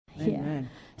Amen.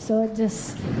 So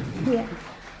just, yeah.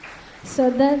 So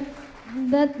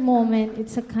that moment,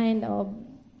 it's a kind of,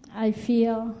 I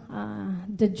feel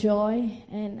the joy,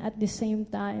 and at the same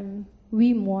time,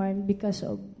 we mourn because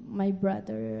of my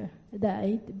brother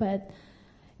died. But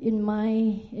in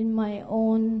my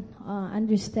own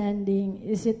understanding,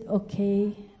 is it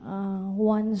okay?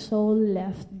 One soul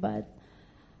left, but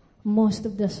most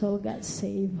of the soul got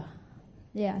saved.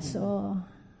 Yeah. So,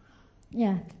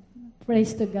 yeah.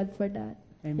 Praise to God for that.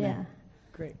 Amen. Yeah.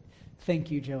 Great.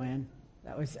 Thank you, Joanne.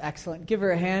 That was excellent. Give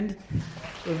her a hand.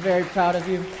 We're very proud of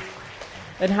you.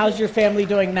 And how's your family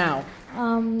doing now?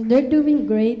 They're doing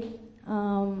great.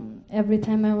 Every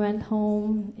time I went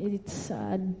home, it's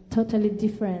totally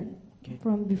different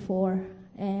from before.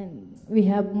 And we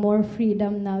have more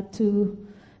freedom now to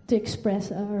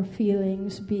express our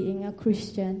feelings being a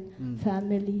Christian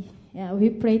family. Yeah, we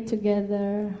pray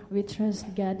together. We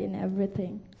trust God in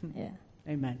everything. Yeah.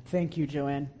 Amen. Thank you,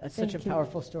 Joanne. That's such a Thank you.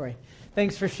 powerful story.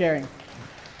 Thanks for sharing.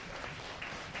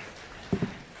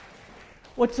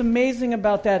 What's amazing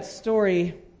about that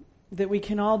story that we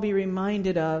can all be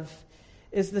reminded of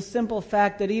is the simple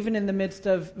fact that even in the midst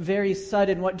of very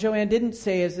sudden, what Joanne didn't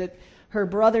say is that her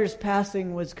brother's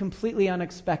passing was completely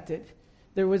unexpected.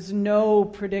 There was no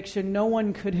prediction. No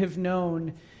one could have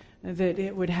known that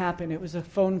it would happen. It was a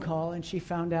phone call, and she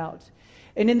found out.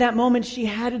 And in that moment, she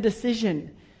had a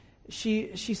decision. She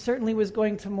certainly was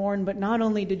going to mourn, but not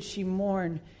only did she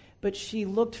mourn, but she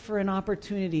looked for an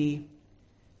opportunity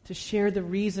to share the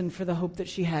reason for the hope that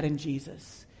she had in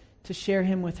Jesus, to share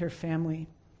him with her family.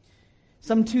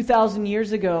 Some 2,000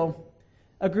 years ago,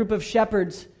 a group of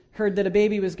shepherds heard that a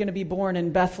baby was going to be born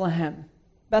in Bethlehem.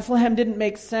 Bethlehem didn't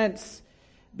make sense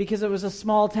because it was a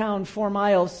small town 4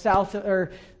 miles south,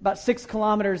 or about 6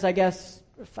 kilometers, I guess,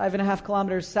 5.5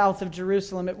 kilometers south of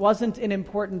Jerusalem. It wasn't an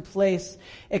important place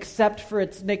except for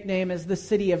its nickname as the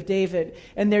City of David.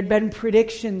 And there'd been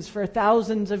predictions for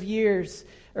thousands of years,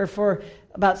 or for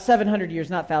about 700 years,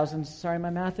 not thousands, sorry, my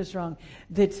math is wrong,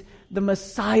 that the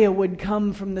Messiah would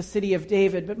come from the City of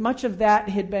David. But much of that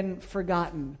had been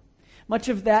forgotten. Much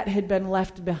of that had been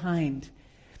left behind.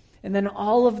 And then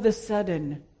all of a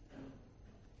sudden,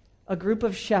 a group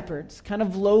of shepherds, kind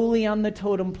of lowly on the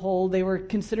totem pole. They were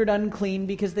considered unclean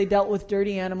because they dealt with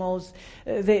dirty animals.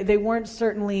 They weren't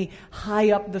certainly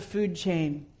high up the food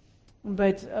chain.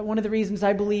 But one of the reasons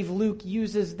I believe Luke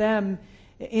uses them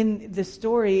in the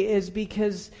story is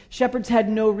because shepherds had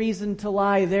no reason to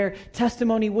lie. Their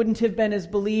testimony wouldn't have been as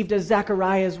believed as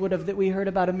Zachariah's would have, that we heard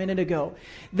about a minute ago.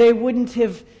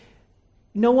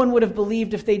 No one would have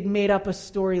believed if they'd made up a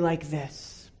story like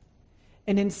this.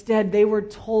 And instead, they were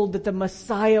told that the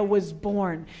Messiah was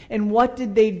born. And what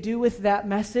did they do with that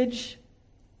message?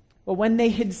 Well, when they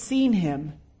had seen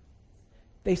him,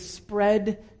 they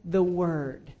spread the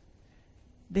word.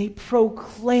 They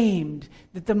proclaimed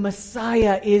that the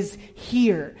Messiah is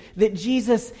here, that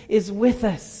Jesus is with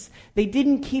us. They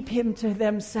didn't keep him to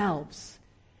themselves.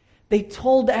 They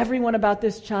told everyone about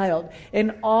this child,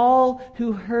 and all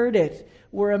who heard it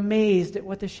were amazed at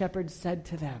what the shepherds said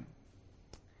to them.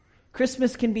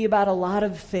 Christmas can be about a lot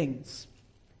of things,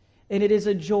 and it is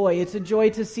a joy. It's a joy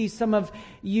to see some of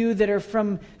you that are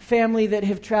from family that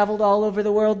have traveled all over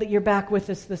the world that you're back with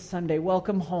us this Sunday.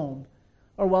 Welcome home,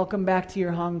 or welcome back to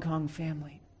your Hong Kong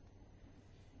family.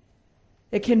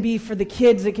 It can be for the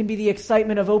kids, it can be the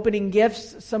excitement of opening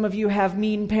gifts. Some of you have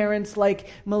mean parents like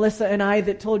Melissa and I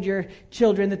that told your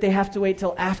children that they have to wait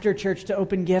till after church to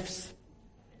open gifts.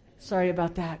 Sorry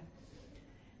about that.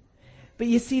 But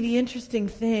you see, the interesting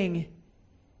thing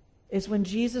is when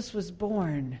Jesus was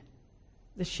born,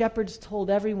 the shepherds told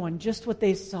everyone just what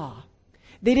they saw.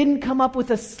 They didn't come up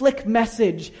with a slick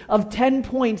message of 10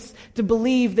 points to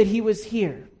believe that he was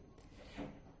here.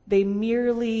 They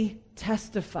merely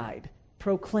testified,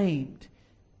 proclaimed,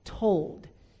 told,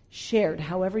 shared,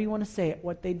 however you want to say it,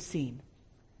 what they'd seen.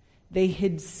 They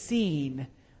had seen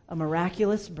a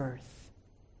miraculous birth.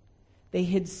 They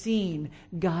had seen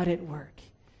God at work.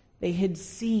 They had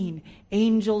seen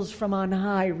angels from on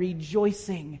high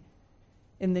rejoicing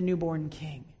in the newborn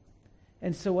king.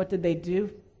 And so what did they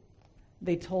do?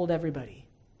 They told everybody.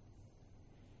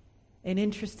 And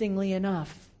interestingly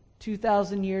enough,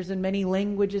 2,000 years and many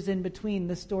languages in between,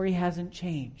 the story hasn't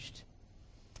changed.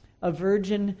 A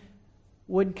virgin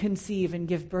would conceive and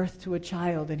give birth to a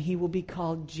child, and he will be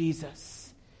called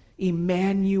Jesus,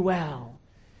 Emmanuel,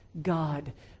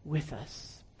 God with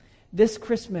us. This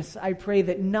Christmas, I pray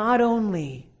that not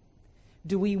only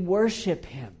do we worship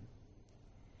him,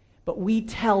 but we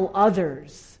tell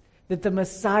others that the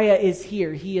Messiah is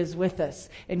here. He is with us.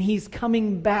 And he's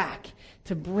coming back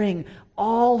to bring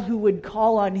all who would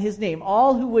call on his name,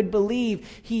 all who would believe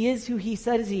he is who he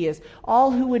says he is,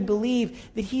 all who would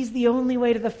believe that he's the only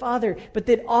way to the Father, but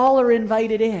that all are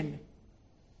invited in.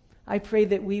 I pray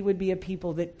that we would be a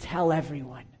people that tell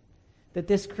everyone that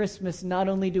this Christmas, not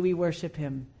only do we worship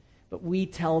him, but we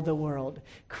tell the world,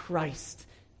 Christ,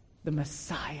 the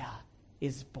Messiah,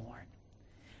 is born.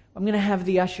 I'm going to have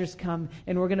the ushers come,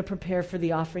 and we're going to prepare for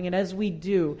the offering. And as we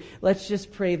do, let's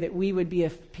just pray that we would be a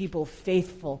people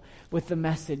faithful with the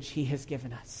message he has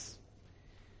given us.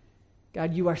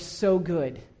 God, you are so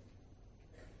good.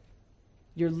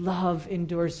 Your love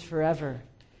endures forever.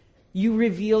 You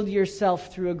revealed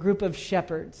yourself through a group of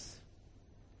shepherds,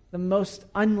 the most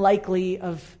unlikely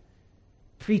of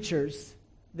preachers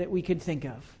that we could think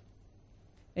of.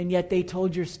 And yet they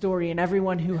told your story, and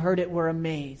everyone who heard it were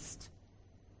amazed.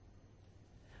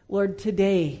 Lord,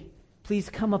 today, please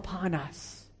come upon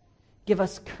us. Give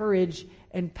us courage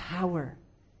and power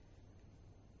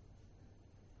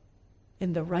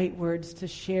and the right words to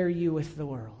share you with the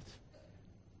world.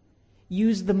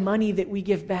 Use the money that we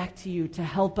give back to you to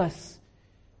help us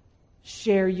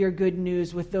share your good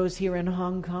news with those here in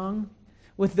Hong Kong,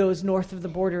 with those north of the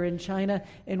border in China,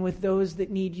 and with those that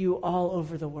need you all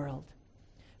over the world.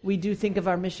 We do think of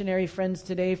our missionary friends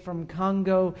today from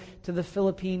Congo to the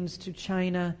Philippines to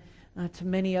China to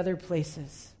many other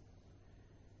places.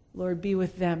 Lord, be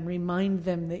with them. Remind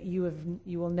them that you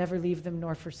will never leave them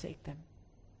nor forsake them.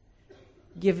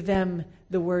 Give them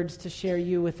the words to share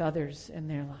you with others in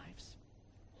their lives.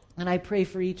 And I pray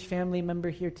for each family member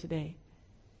here today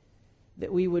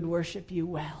that we would worship you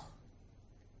well,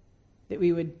 that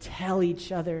we would tell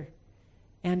each other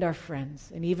and our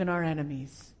friends and even our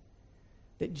enemies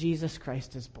that Jesus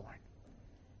Christ is born.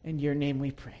 In your name we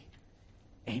pray.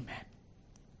 Amen.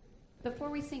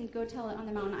 Before we sing Go Tell It on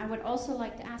the Mountain, I would also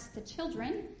like to ask the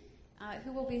children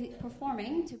who will be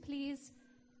performing to please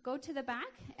go to the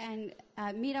back and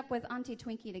meet up with Auntie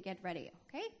Twinkie to get ready,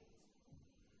 okay?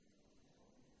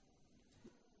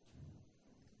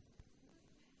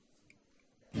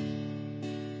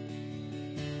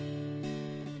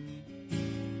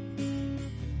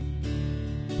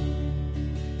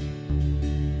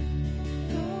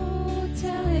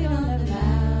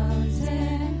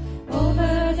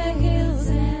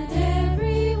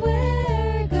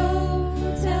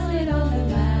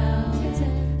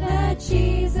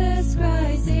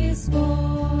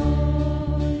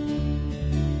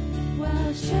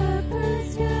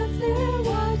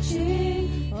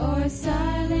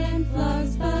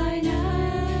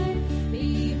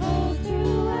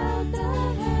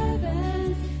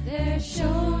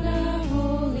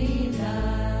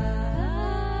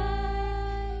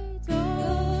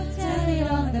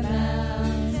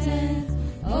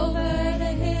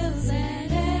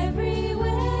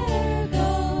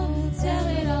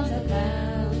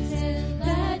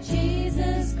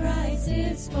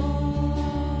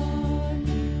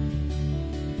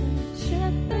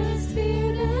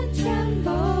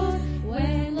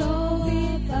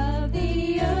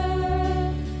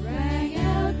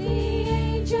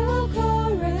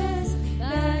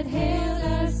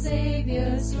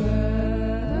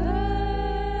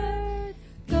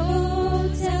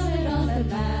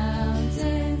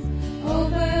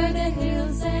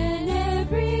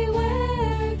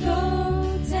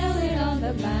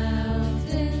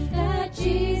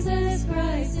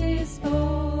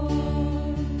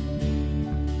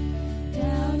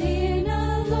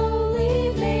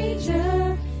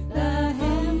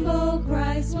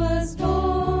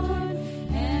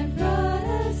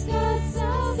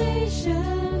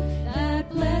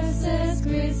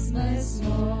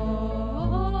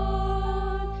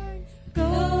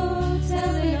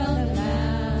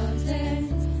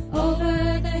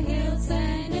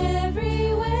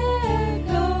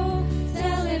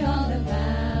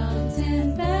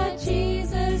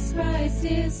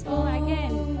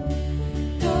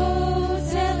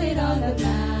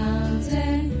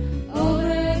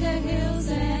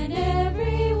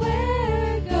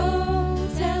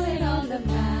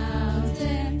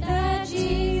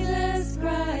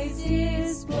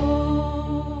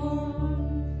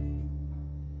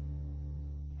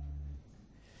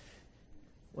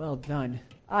 Well done.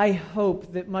 I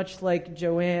hope that much like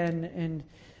Joanne and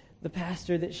the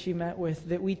pastor that she met with,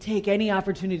 that we take any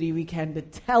opportunity we can to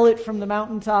tell it from the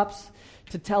mountaintops,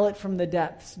 to tell it from the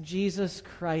depths. Jesus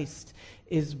Christ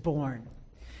is born.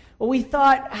 Well, we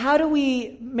thought, how do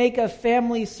we make a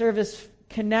family service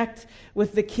connect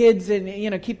with the kids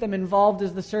and keep them involved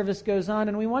as the service goes on?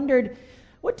 And we wondered,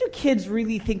 what do kids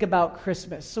really think about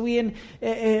Christmas? So we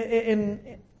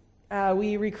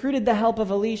we recruited the help of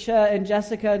Alicia and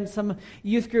Jessica and some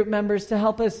youth group members to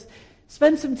help us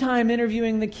spend some time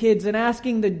interviewing the kids and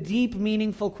asking the deep,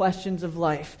 meaningful questions of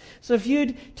life. So if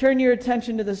you'd turn your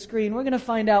attention to the screen, we're going to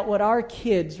find out what our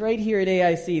kids right here at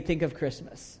AIC think of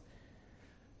Christmas.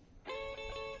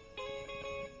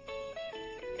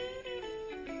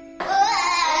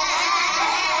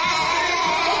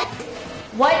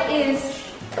 What is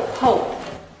hope?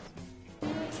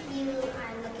 You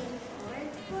are looking forward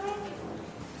for?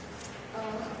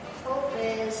 Hope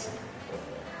is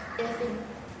if you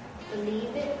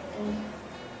believe it and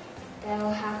that will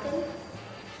happen.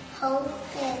 Hope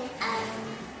is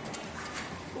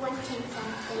wanting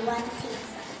something.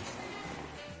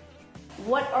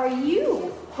 What are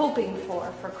you hoping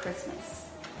for Christmas?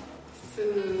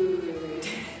 Food.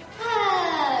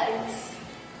 Hugs.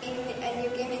 A new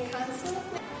gaming console. A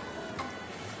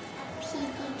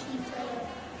PvP player.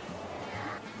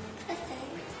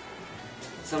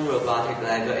 Some robotic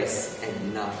Lego is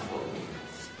enough for me.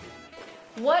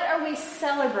 What are we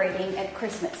celebrating at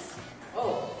Christmas?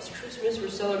 Oh, it's Christmas. We're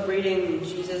celebrating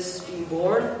Jesus being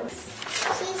born.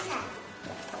 Jesus.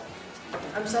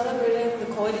 I'm celebrating the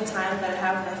quality time that I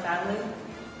have with my family.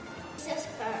 Jesus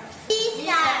birth.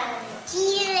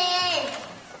 Jesus.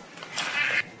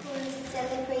 We're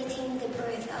celebrating the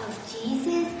birth of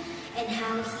Jesus and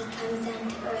how he comes down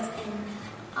to earth and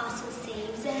also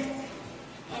saves us,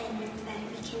 and that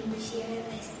we can share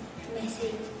this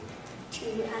message to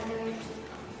other people.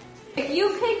 If you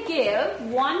could give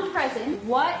one present,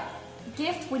 what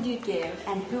gift would you give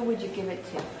and who would you give it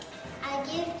to? I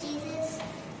give Jesus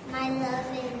my love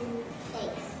and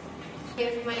faith.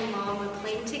 Give my mom a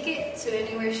plane ticket to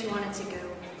anywhere she wanted to go.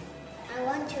 I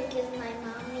want to give my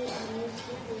mommy a new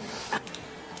TV.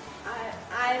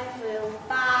 I will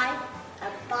buy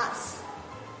a bus,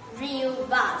 real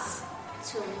bus,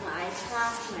 to my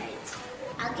classmates.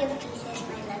 I'll give Jesus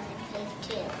my love and faith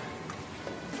too.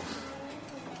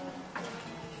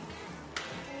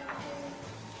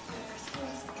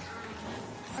 Christmas card.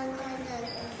 I'm gonna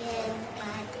give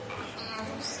God a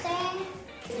hamster.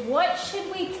 What should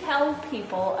we tell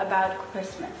people about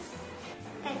Christmas?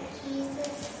 That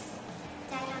Jesus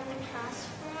died on the cross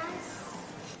for us.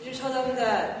 You should tell them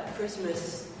that Christmas,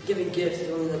 giving gifts, is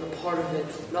only like a part of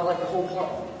it. Not like the whole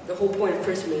part. The whole point of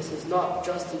Christmas is not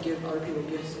just to give other people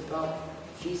gifts. It's about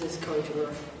Jesus coming to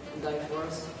earth and dying for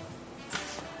us.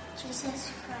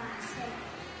 Jesus Christ,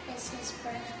 it's his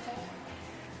birthday.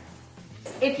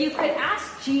 If you could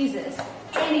ask Jesus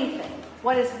anything,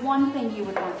 what is one thing you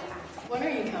would want to ask? When are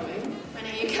you coming? When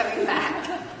are you coming back?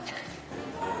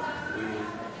 We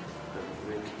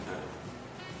make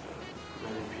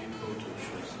many people to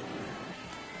trust in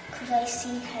Could I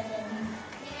see heaven?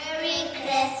 Merry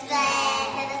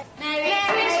Christmas! Merry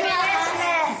Christmas!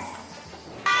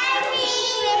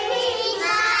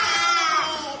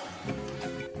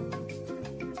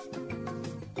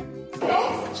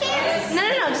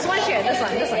 No, just one chair. This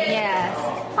one. Yes.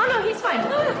 Oh no, he's fine.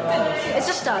 It's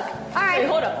just stuck. All right. Wait,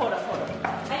 hold up.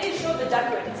 I need to show the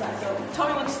decorating side, so tell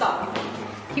me when to stop.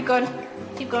 Keep going.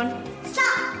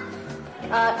 Stop!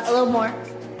 A little more.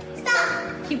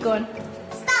 Stop! Keep going.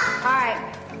 Stop! All right.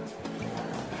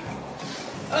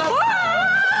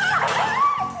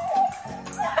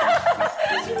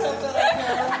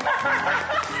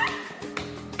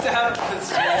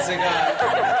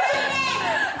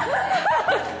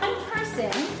 One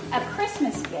person a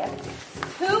Christmas gift,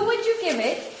 who would you give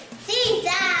it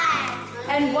Jesus!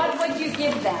 and what would you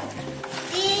give them?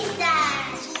 Jesus!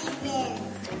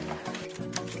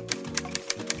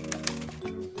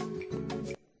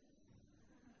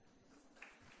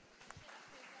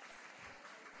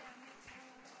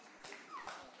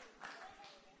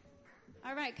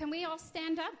 All right, can we all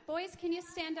stand up? Boys, can you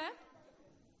stand up?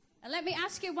 And let me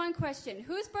ask you one question.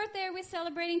 Whose birthday are we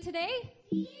celebrating today?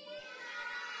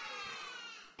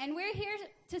 And we're here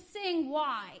to sing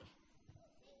why?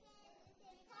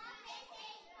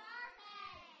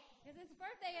 Because it's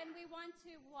birthday and we want to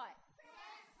what?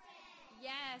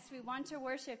 Yes, we want to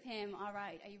worship him. All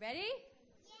right, are you ready?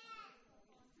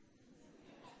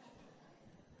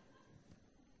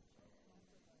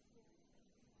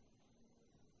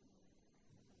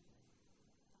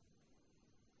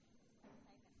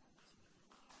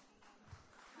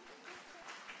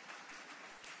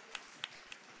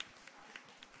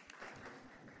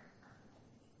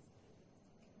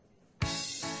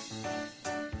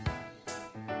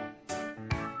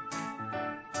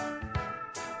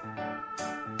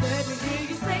 Let me hear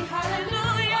you say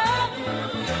hallelujah.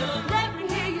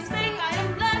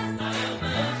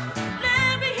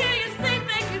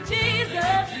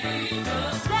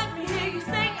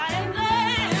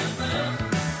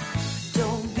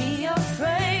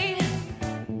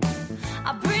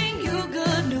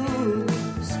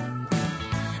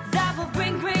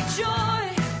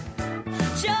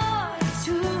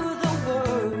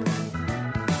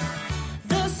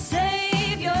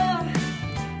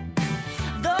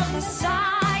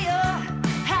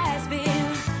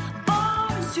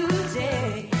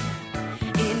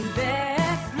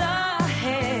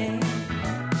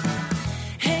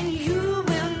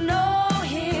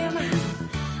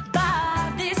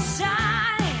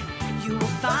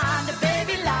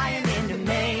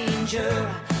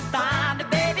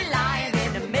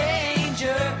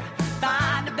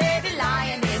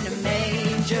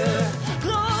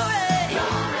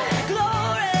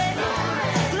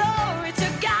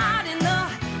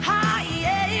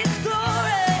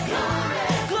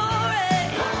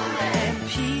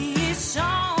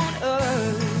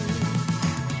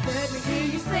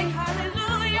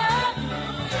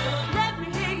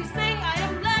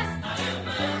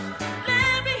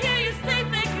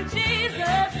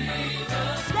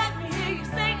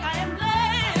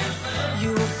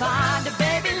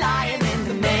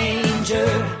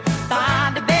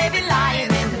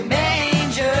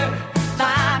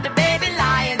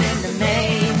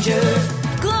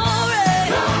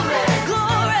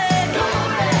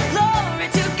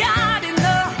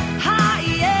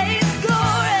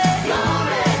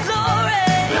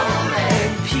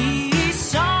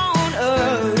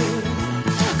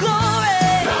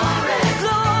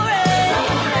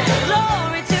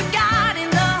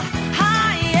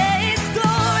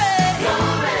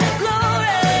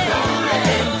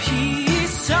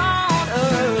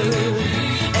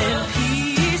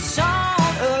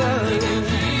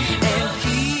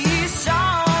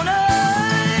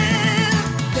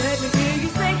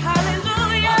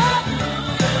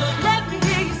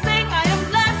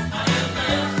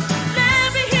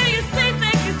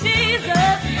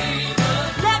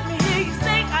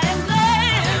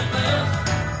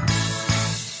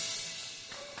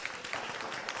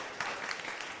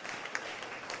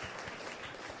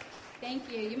 Thank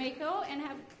you. You may go and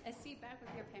have a seat back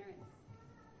with your parents.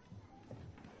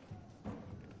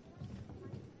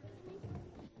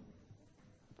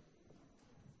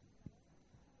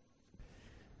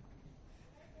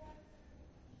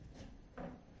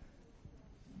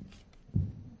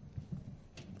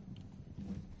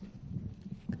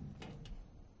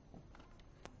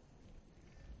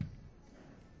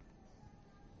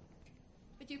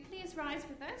 Would you please rise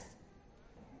with us?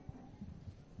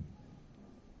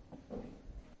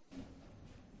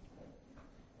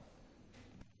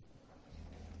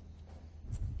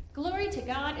 Glory to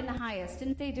God in the highest.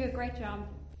 Didn't they do a great job?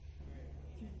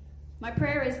 My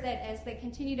prayer is that as they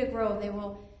continue to grow, they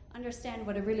will understand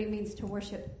what it really means to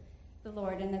worship the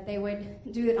Lord and that they would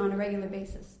do it on a regular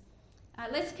basis.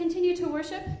 Let's continue to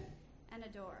worship and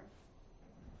adore.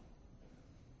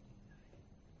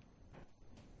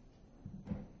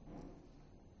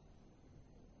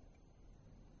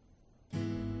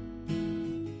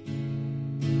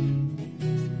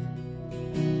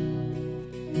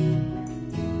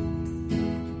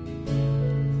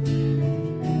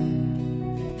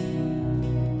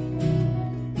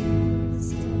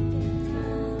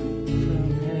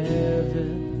 From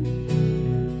heaven,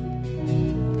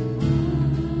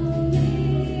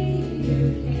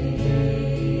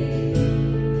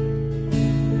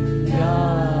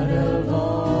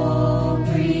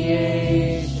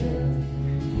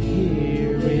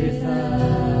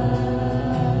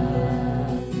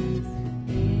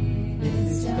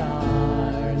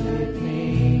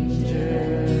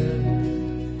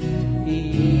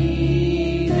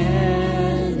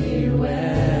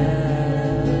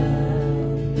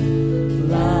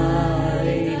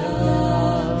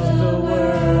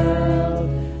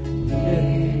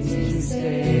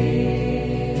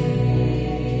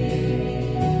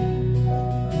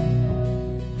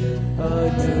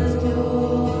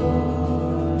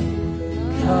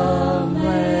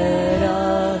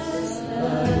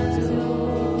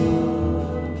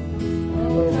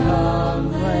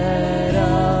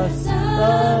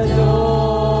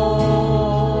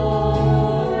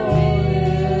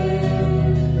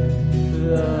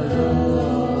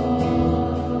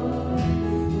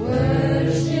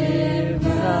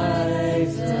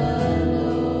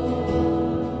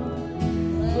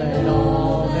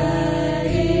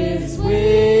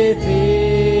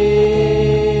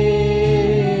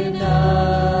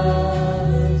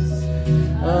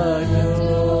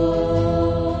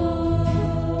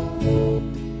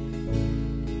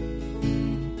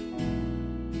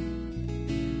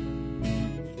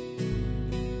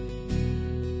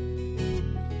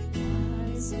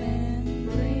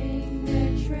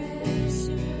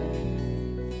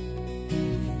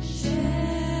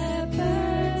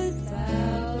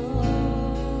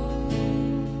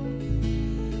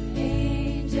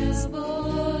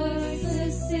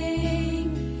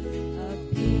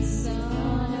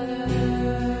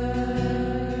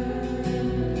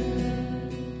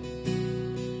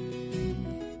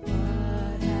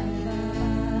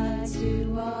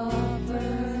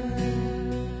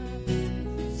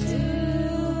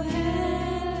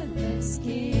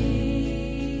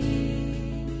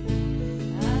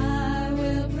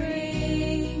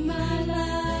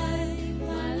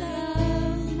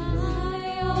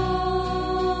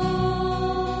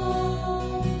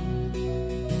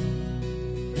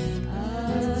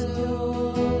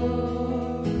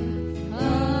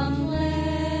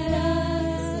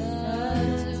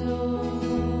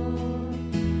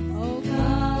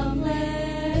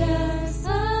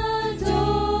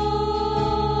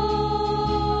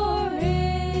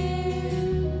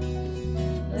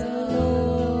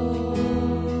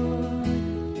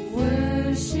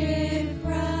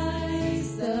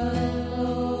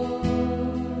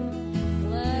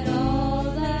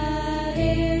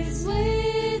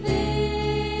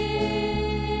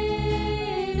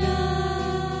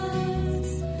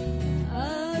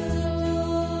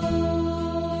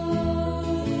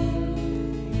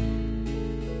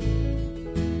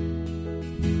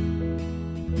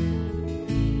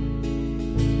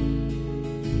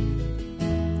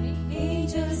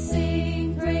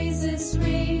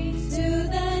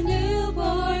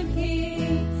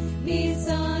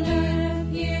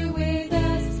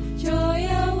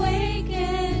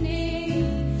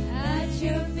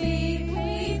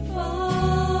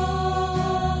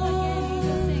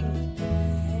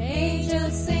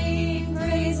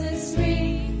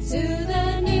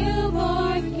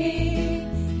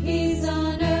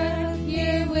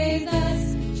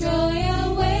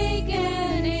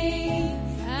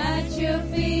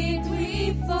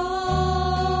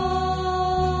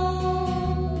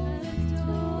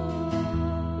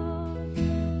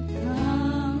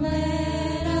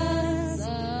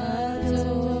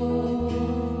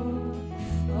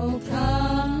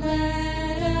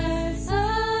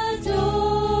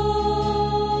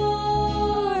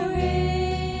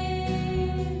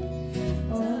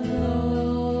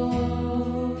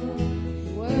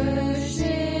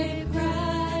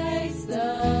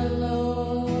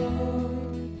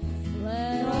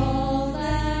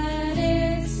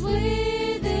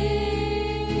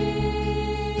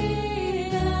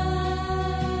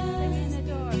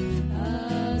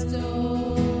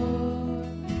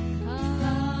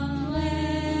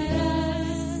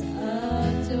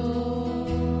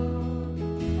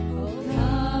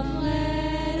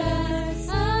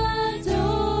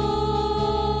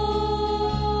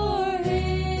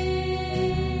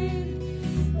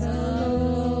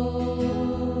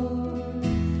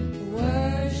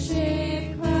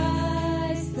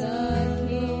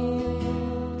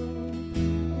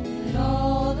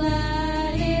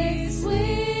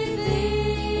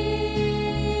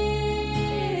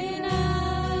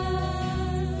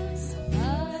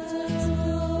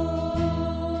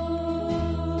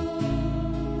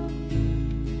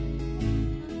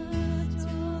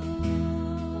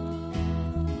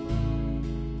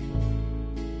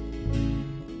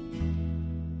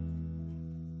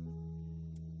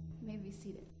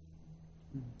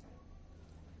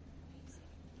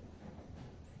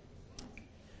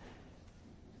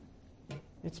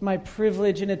 It's my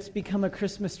privilege, and it's become a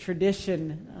Christmas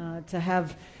tradition to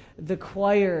have the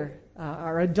choir,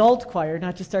 our adult choir,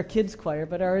 not just our kids' choir,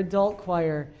 but our adult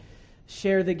choir,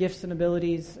 share the gifts and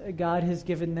abilities God has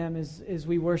given them as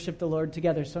we worship the Lord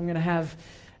together. So I'm going to have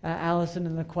Allison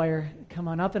and the choir come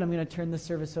on up, and I'm going to turn the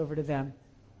service over to them.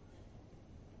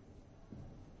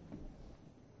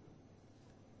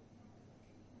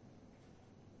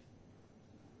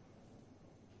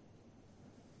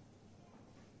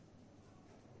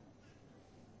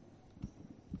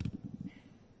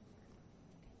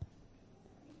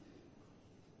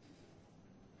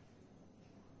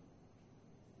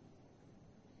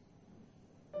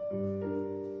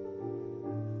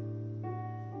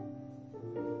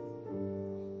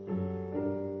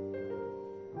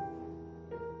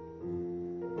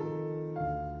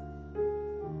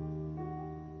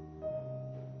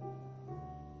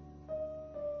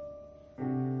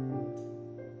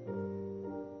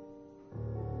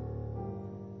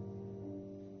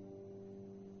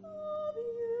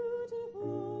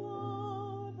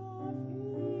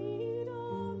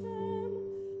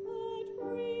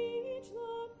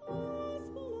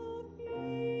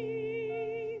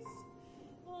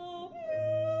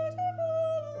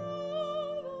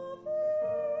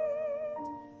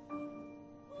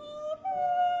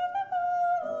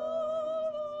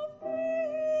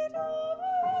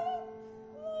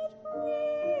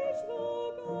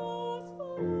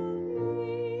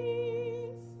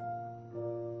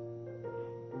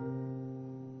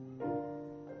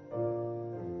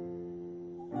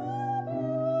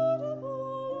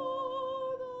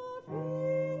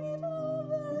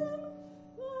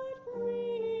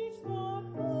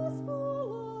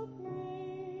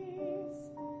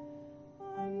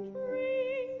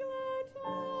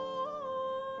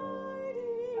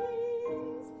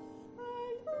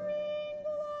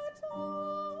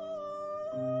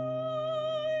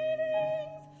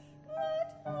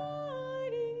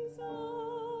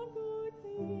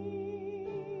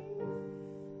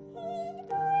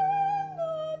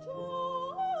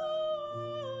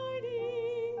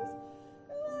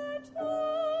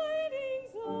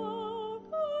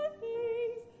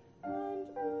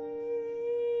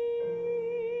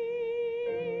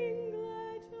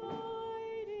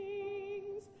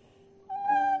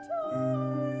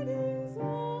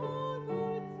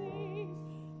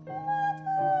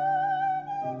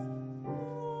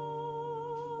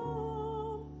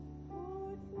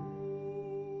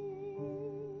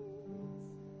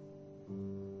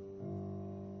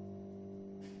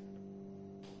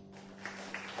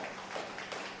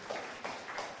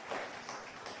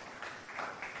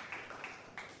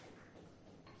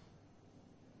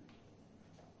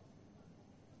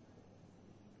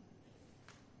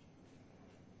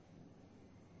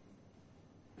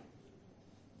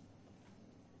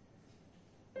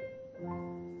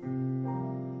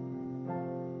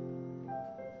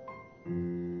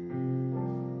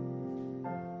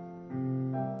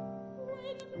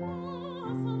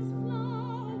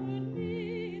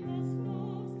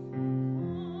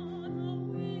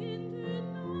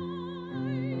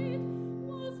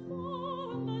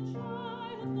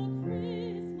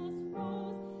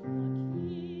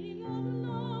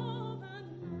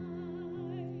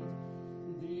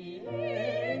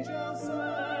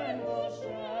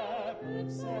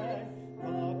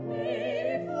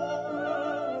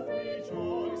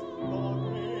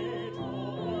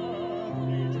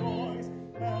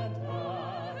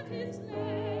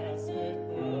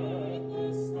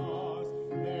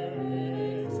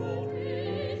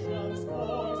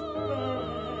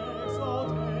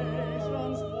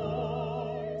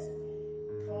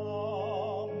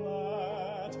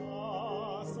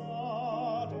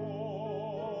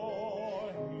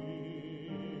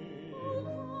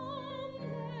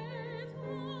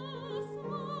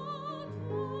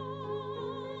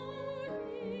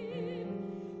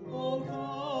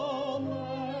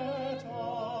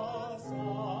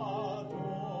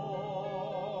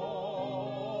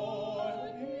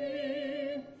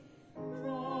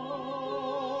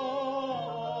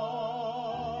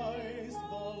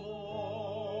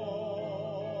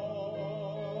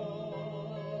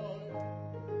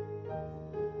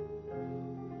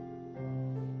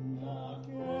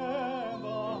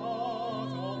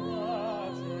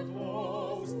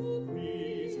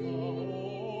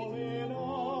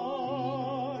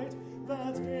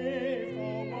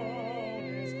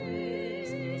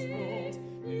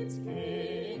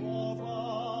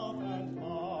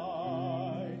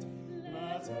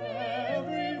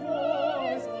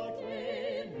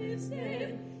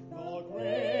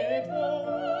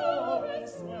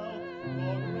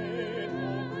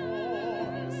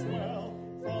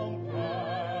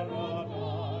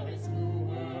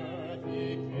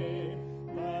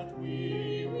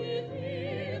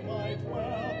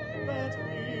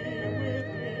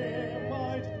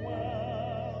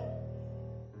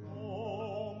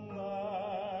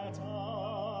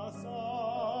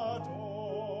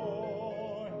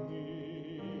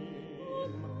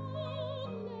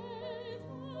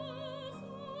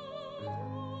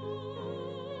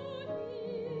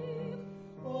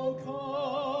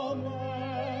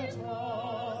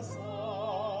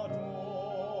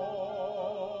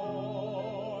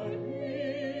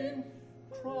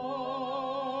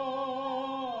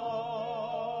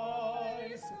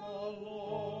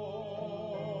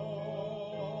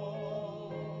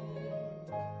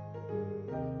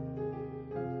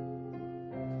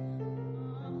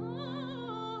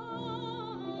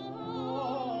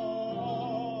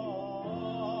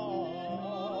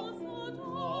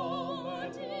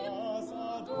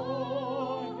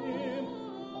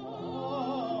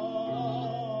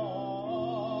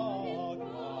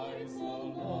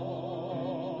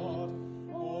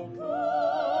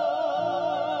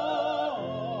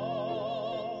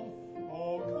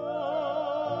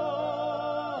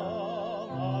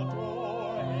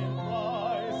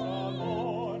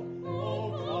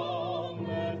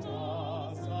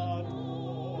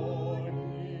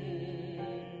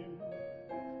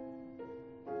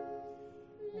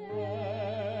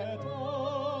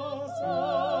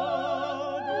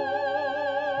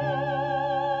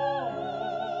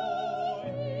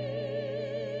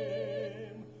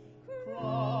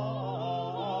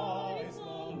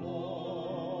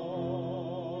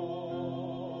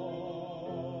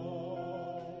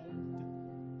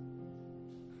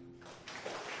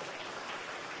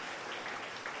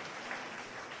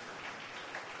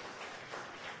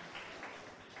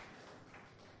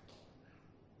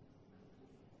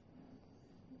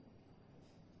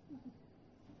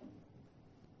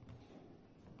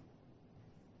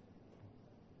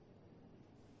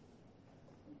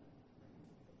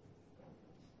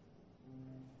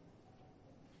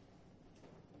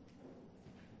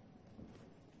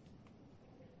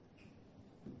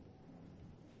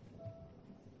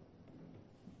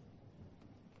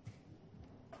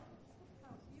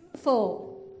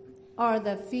 Beautiful are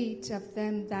the feet of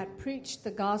them that preach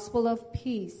the gospel of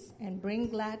peace and bring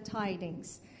glad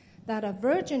tidings, that a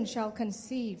virgin shall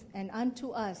conceive, and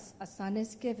unto us a son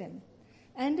is given.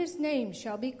 And his name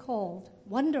shall be called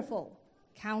Wonderful,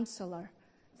 Counselor,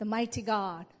 the Mighty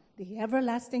God, the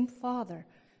Everlasting Father,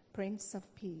 Prince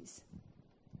of Peace.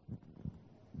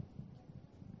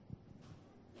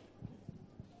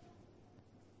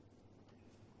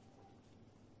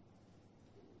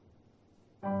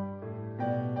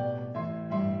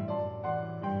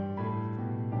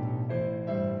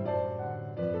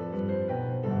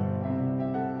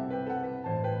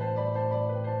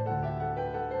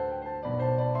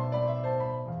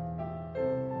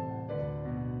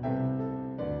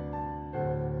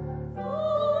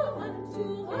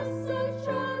 Unto us a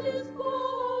child is born.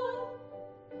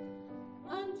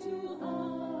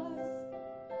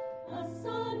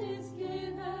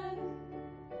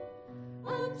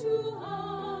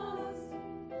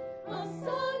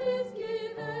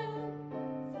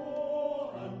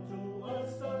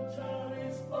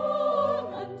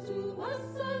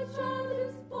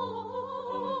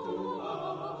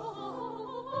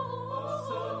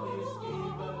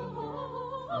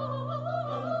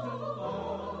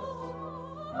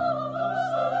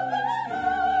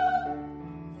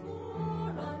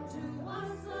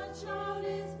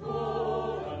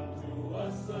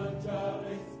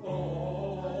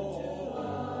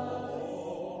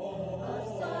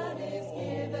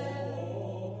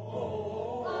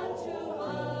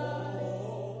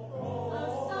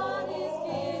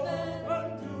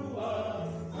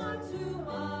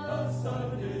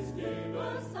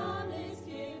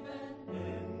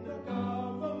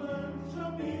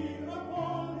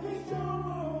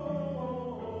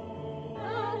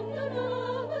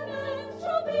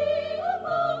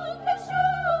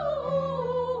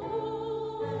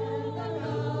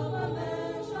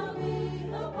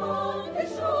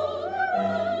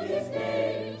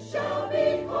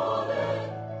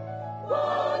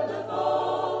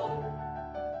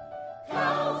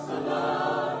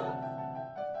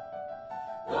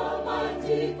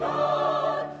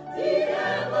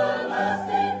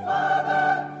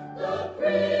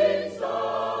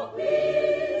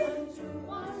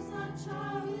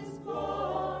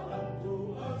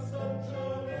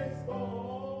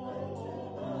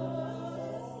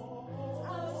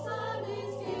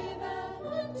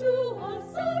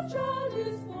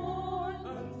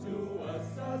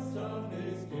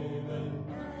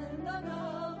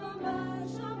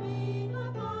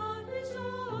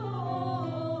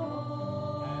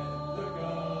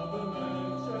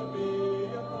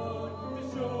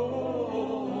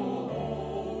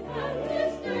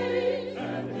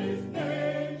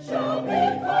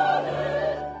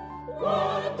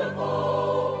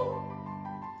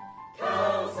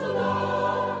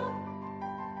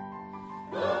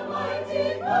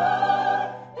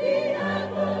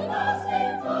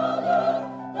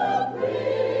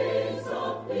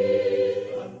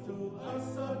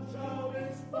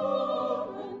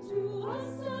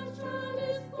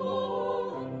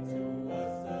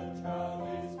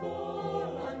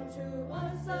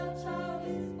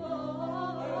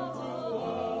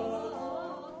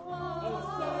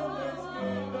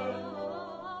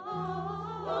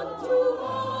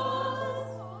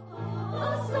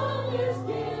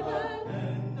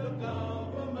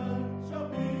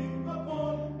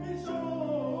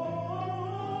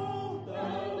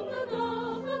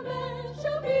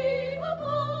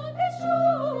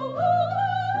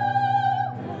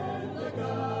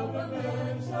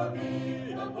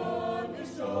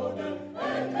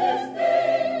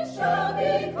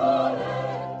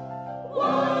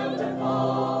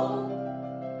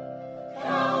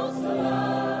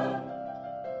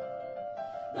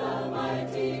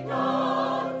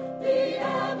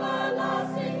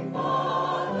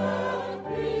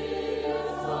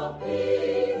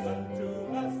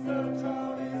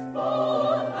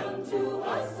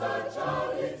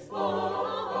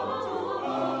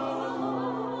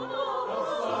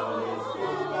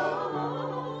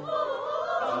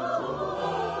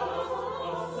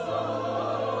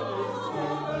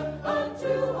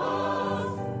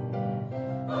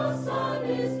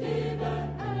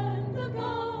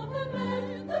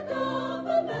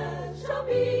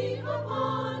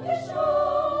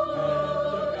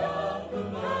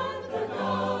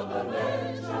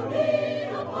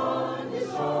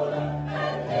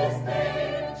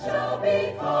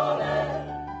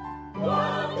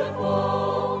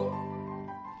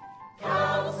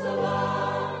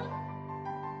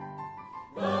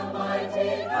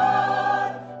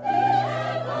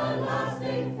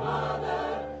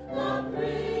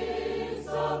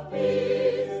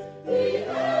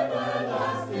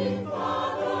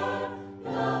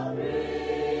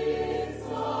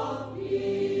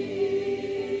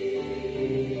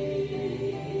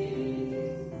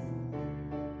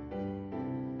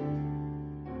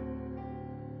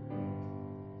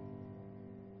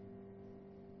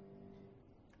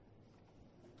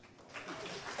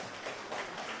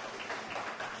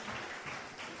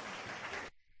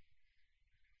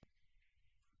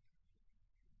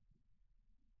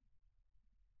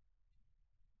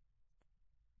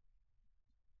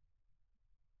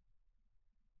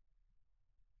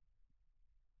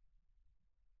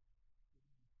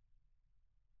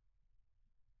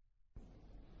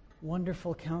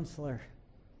 Wonderful Counselor,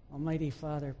 Almighty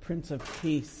Father, Prince of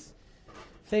Peace.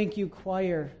 Thank you,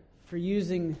 choir, for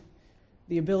using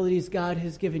the abilities God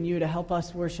has given you to help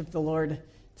us worship the Lord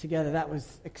together. That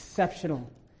was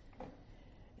exceptional.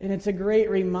 And it's a great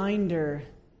reminder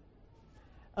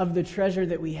of the treasure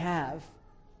that we have.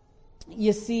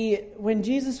 You see, when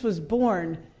Jesus was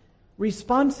born,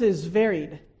 responses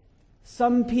varied.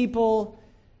 Some people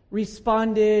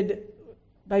responded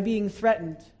by being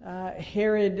threatened.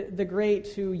 Herod the Great,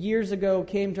 who years ago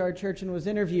came to our church and was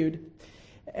interviewed,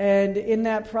 and in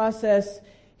that process,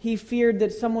 he feared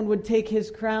that someone would take his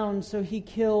crown, so he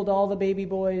killed all the baby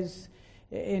boys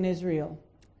in Israel.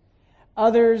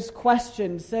 Others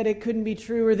questioned, said it couldn't be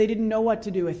true, or they didn't know what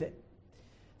to do with it.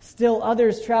 Still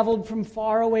others traveled from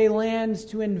faraway lands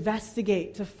to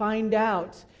investigate, to find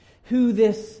out who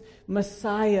this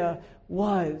Messiah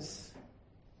was.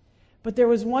 But there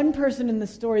was one person in the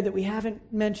story that we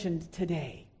haven't mentioned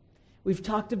today. We've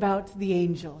talked about the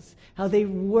angels, how they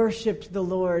worshiped the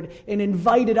Lord and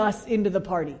invited us into the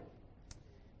party.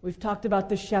 We've talked about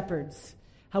the shepherds,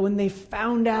 how when they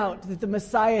found out that the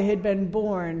Messiah had been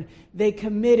born, they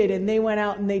committed and they went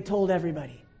out and they told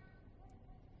everybody.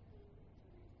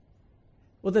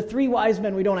 Well, the 3 wise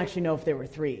men, we don't actually know if there were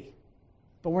 3,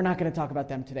 but we're not going to talk about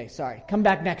them today. Sorry. Come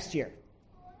back next year.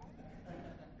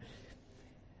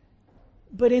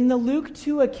 But in the Luke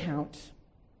 2 account,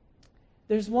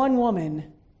 there's one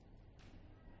woman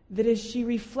that as she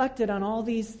reflected on all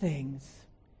these things,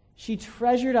 she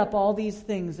treasured up all these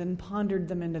things and pondered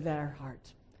them into their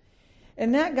heart.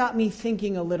 And that got me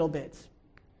thinking a little bit.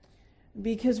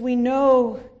 Because we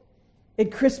know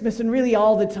at Christmas and really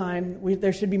all the time,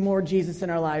 there should be more Jesus in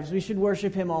our lives. We should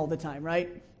worship him all the time, right?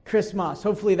 Christmas.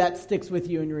 Hopefully that sticks with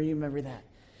you and you remember that.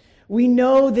 We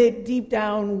know that deep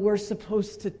down we're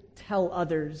supposed to tell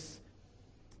others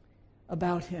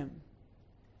about him.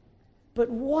 But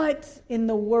what in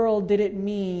the world did it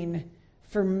mean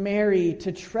for Mary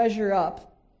to treasure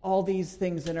up all these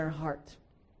things in her heart?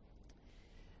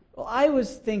 Well, I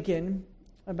was thinking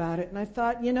about it and I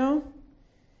thought,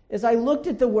 as I looked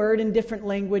at the word in different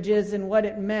languages and what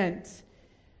it meant,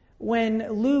 when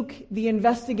Luke, the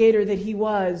investigator that he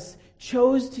was,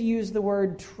 chose to use the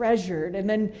word treasured and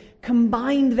then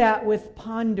combined that with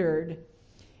pondered,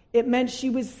 it meant she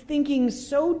was thinking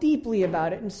so deeply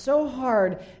about it and so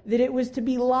hard that it was to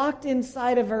be locked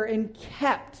inside of her and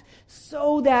kept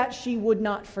so that she would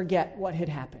not forget what had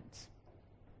happened.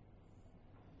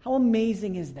 How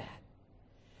amazing is that?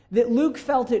 That Luke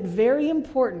felt it very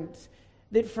important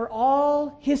that for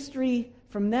all history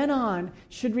from then on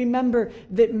should remember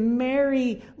that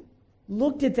Mary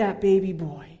looked at that baby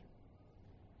boy.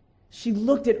 She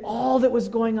looked at all that was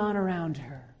going on around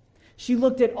her. She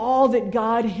looked at all that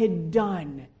God had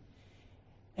done.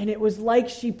 And it was like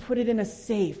she put it in a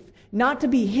safe, not to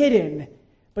be hidden,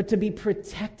 but to be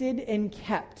protected and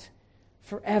kept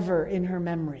forever in her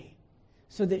memory,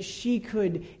 so that she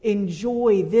could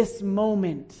enjoy this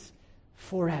moment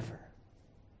forever.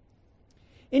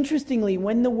 Interestingly,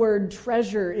 when the word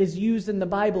treasure is used in the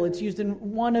Bible, it's used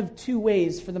in one of 2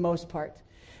 ways for the most part.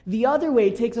 The other way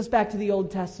takes us back to the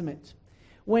Old Testament,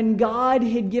 when God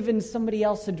had given somebody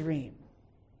else a dream.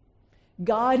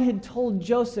 God had told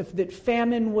Joseph that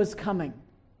famine was coming,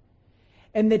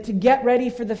 and that to get ready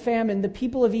for the famine, the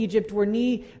people of Egypt were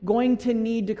going to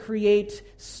need to create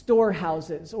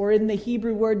storehouses, or in the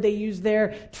Hebrew word they use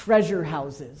there, treasure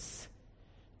houses,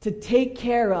 to take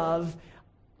care of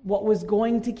what was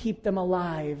going to keep them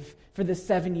alive for the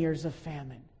 7 years of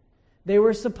famine. They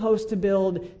were supposed to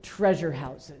build treasure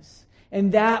houses.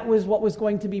 And that was what was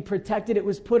going to be protected. It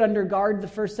was put under guard the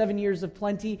first 7 years of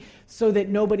plenty so that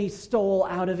nobody stole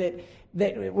out of it,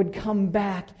 that it would come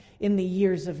back in the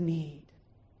years of need.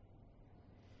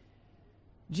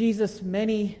 Jesus,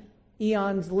 many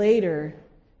eons later,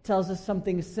 tells us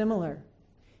something similar.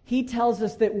 He tells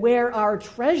us that where our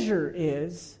treasure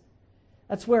is,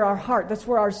 that's where our heart, that's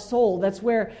where our soul, that's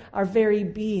where our very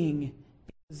being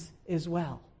is as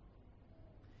well.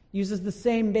 Uses the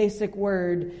same basic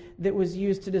word that was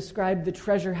used to describe the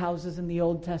treasure houses in the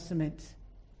Old Testament.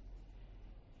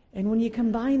 And when you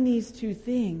combine these 2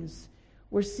 things,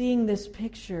 we're seeing this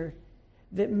picture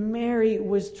that Mary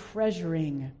was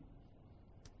treasuring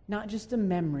not just a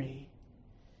memory.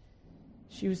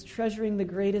 She was treasuring the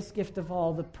greatest gift of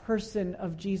all, the person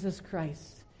of Jesus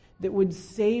Christ, that would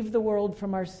save the world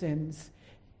from our sins,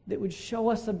 that would show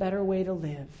us a better way to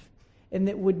live, and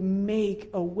that would make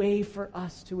a way for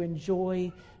us to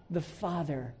enjoy the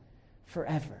Father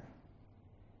forever.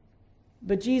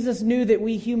 But Jesus knew that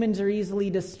we humans are easily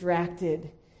distracted.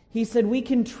 He said we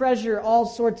can treasure all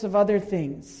sorts of other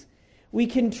things. We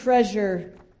can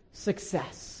treasure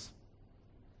success.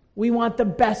 We want the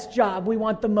best job. We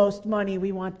want the most money.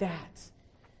 We want that.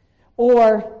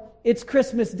 Or it's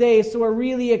Christmas Day, so we're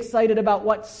really excited about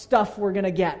what stuff we're going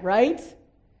to get, right?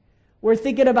 We're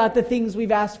thinking about the things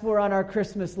we've asked for on our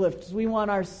Christmas list. We want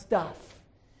our stuff.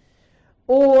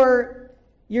 Or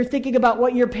you're thinking about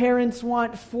what your parents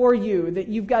want for you, that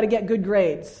you've got to get good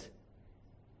grades.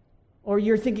 Or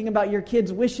you're thinking about your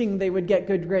kids wishing they would get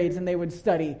good grades and they would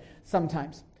study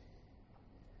sometimes.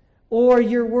 Or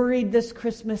you're worried this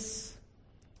Christmas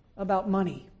about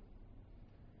money.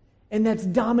 And that's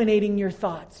dominating your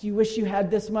thoughts. You wish you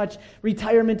had this much.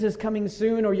 Retirement is coming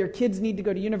soon, or your kids need to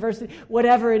go to university.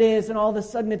 Whatever it is, and all of a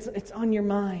sudden it's on your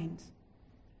mind.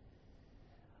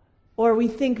 Or we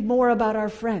think more about our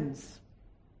friends.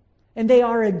 And they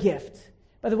are a gift.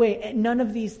 By the way, none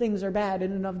of these things are bad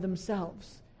in and of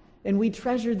themselves. And we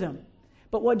treasure them.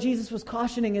 But what Jesus was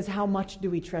cautioning is how much do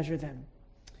we treasure them?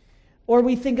 Or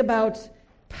we think about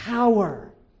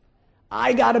power.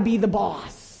 I got to be the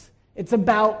boss. It's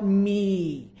about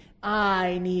me.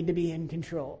 I need to be in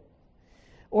control.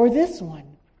 Or this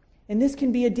one. And this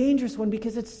can be a dangerous one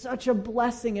because it's such a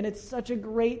blessing and it's such a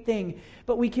great thing.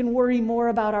 But we can worry more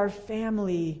about our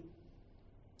family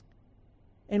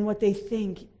and what they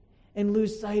think and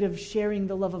lose sight of sharing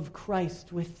the love of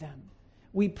Christ with them.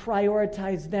 We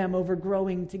prioritize them over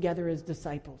growing together as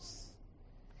disciples.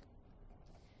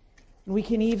 And we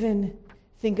can even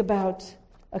think about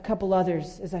a couple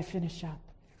others as I finish up.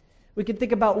 We can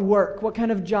think about work. What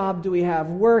kind of job do we have?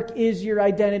 Work is your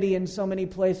identity in so many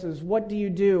places. What do you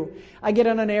do? I get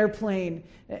on an airplane,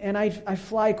 and I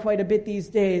fly quite a bit these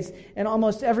days, and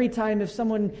almost every time if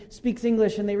someone speaks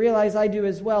English and they realize I do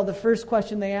as well, the first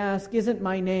question they ask isn't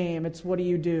my name, it's what do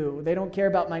you do? They don't care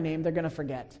about my name, they're going to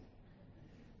forget.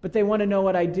 But they want to know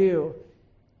what I do.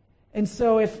 And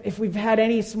so if we've had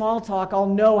any small talk, I'll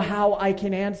know how I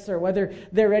can answer, whether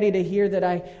they're ready to hear that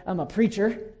I'm a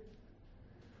preacher,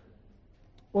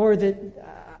 or that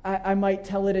I might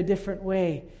tell it a different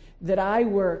way, that I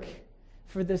work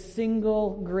for the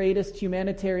single greatest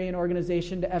humanitarian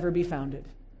organization to ever be founded.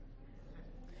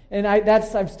 And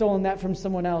I've stolen that from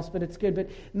someone else, but it's good. But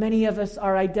many of us,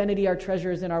 our identity, our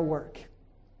treasure is in our work.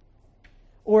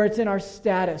 Or it's in our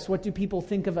status. What do people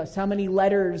think of us? How many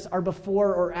letters are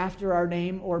before or after our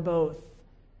name, or both?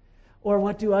 Or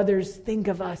what do others think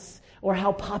of us? Or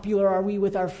how popular are we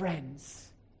with our friends?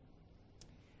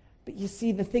 But you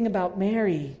see, the thing about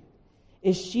Mary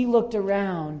is she looked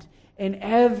around and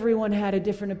everyone had a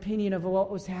different opinion of what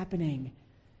was happening.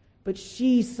 But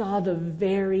she saw the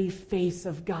very face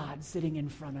of God sitting in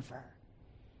front of her.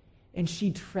 And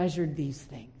she treasured these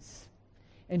things.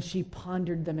 And she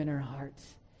pondered them in her heart,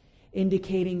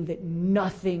 indicating that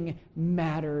nothing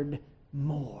mattered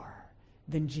more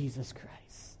than Jesus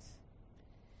Christ.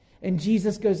 And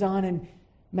Jesus goes on in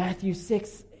Matthew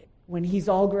 6, when he's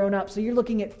all grown up. So you're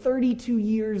looking at 32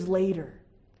 years later.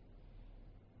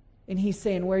 And he's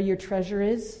saying, where your treasure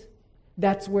is,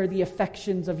 that's where the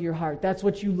affections of your heart, that's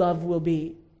what you love will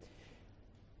be.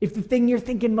 If the thing you're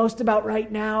thinking most about right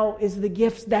now is the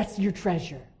gifts, that's your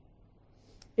treasure.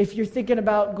 If you're thinking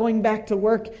about going back to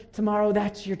work tomorrow,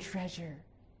 that's your treasure.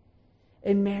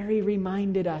 And Mary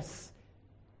reminded us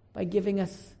by giving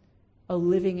us a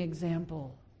living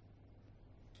example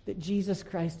that Jesus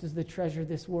Christ is the treasure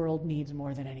this world needs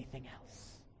more than anything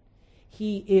else.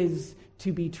 He is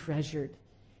to be treasured.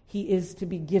 He is to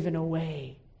be given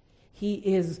away. He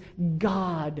is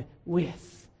God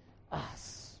with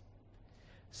us.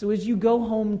 So as you go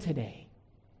home today,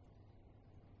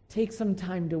 take some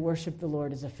time to worship the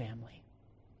Lord as a family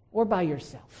or by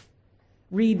yourself.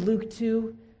 Read Luke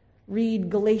 2, read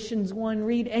Galatians 1,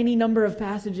 read any number of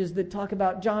passages that talk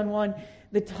about John 1,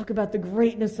 that talk about the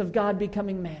greatness of God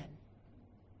becoming man.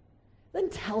 Then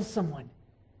tell someone,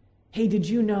 hey, did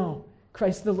you know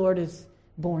Christ the Lord is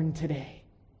born today?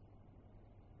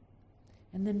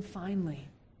 And then finally,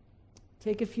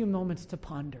 take a few moments to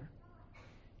ponder.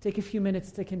 Take a few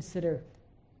minutes to consider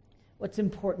what's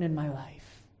important in my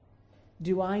life.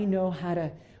 Do I know how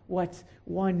to, what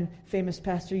one famous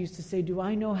pastor used to say, do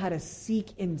I know how to seek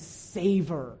and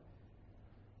savor?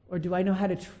 Or do I know how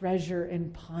to treasure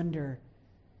and ponder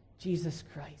Jesus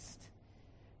Christ?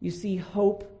 You see,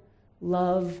 hope,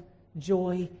 love,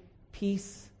 joy,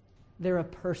 peace, they're a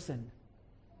person.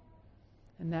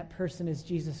 And that person is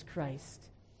Jesus Christ.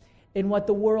 And what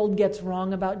the world gets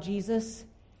wrong about Jesus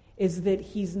is that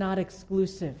he's not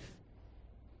exclusive.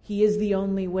 He is the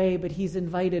only way, but he's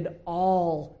invited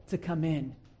all to come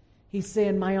in. He's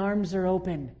saying, my arms are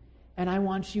open, and I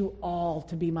want you all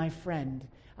to be my friend.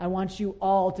 I want you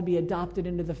all to be adopted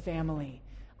into the family.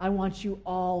 I want you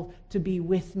all to be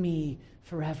with me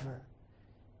forever.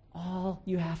 All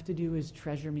you have to do is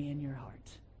treasure me in your heart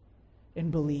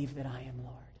and believe that I am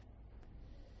Lord.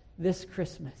 This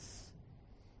Christmas,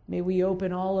 may we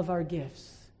open all of our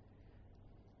gifts,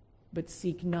 but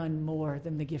seek none more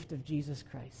than the gift of Jesus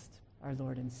Christ, our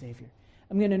Lord and Savior.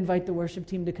 I'm going to invite the worship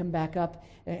team to come back up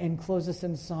and close us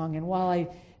in song. And while I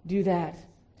do that,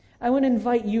 I want to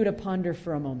invite you to ponder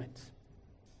for a moment.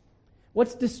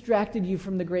 What's distracted you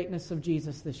from the greatness of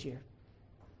Jesus this year?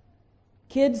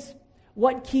 Kids,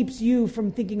 what keeps you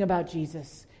from thinking about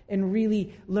Jesus and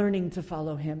really learning to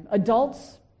follow him?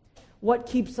 Adults, what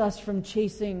keeps us from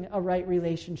chasing a right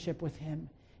relationship with him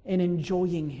and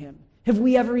enjoying him? Have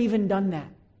we ever even done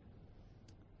that?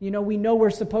 We know we're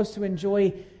supposed to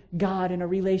enjoy God in a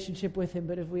relationship with him,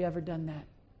 but have we ever done that?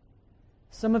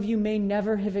 Some of you may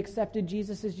never have accepted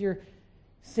Jesus as your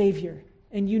Savior,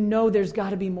 and there's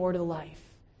got to be more to life.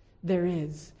 There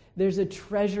is. There's a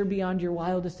treasure beyond your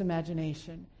wildest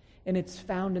imagination, and it's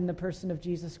found in the person of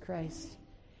Jesus Christ.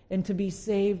 And to be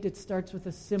saved, it starts with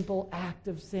a simple act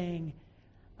of saying,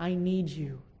 I need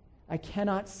you. I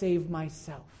cannot save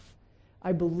myself.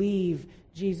 I believe,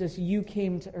 Jesus, you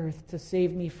came to earth to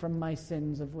save me from my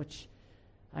sins, of which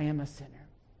I am a sinner.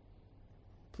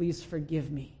 Please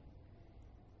forgive me,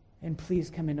 and please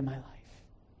come into my life.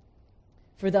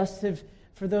 For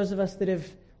those of us that have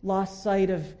lost sight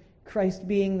of Christ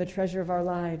being the treasure of our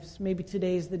lives, maybe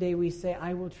today is the day we say,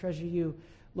 I will treasure you.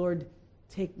 Lord,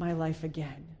 take my life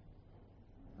again.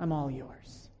 I'm all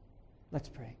yours. Let's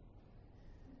pray.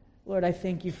 Lord, I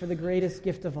thank you for the greatest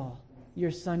gift of all,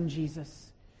 your Son,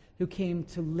 Jesus, who came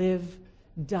to live,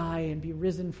 die, and be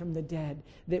risen from the dead,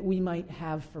 that we might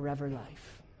have forever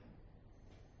life.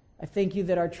 I thank you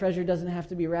that our treasure doesn't have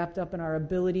to be wrapped up in our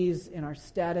abilities, in our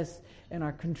status, in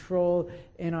our control,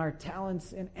 in our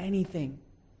talents, in anything.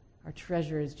 Our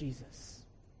treasure is Jesus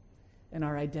and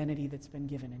our identity that's been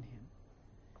given in him.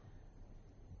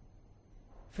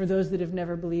 For those that have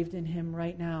never believed in him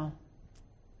right now,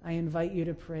 I invite you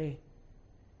to pray,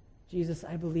 Jesus,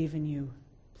 I believe in you.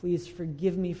 Please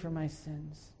forgive me for my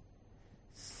sins.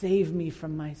 Save me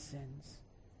from my sins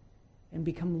and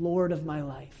become Lord of my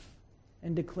life,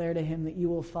 and declare to him that you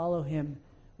will follow him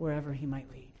wherever he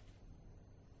might lead.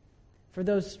 For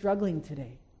those struggling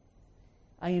today,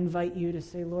 I invite you to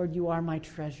say, Lord, you are my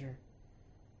treasure.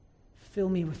 Fill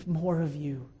me with more of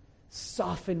you.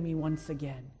 Soften me once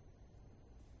again.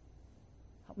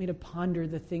 Help me to ponder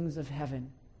the things of heaven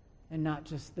and not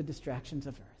just the distractions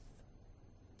of earth.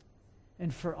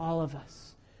 And for all of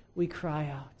us, we cry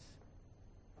out,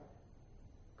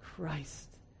 Christ,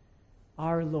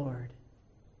 our Lord,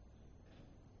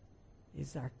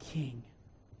 is our King,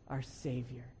 our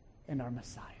Savior, and our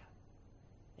Messiah.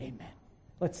 Amen.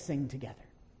 Let's sing together.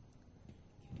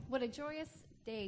 What a joyous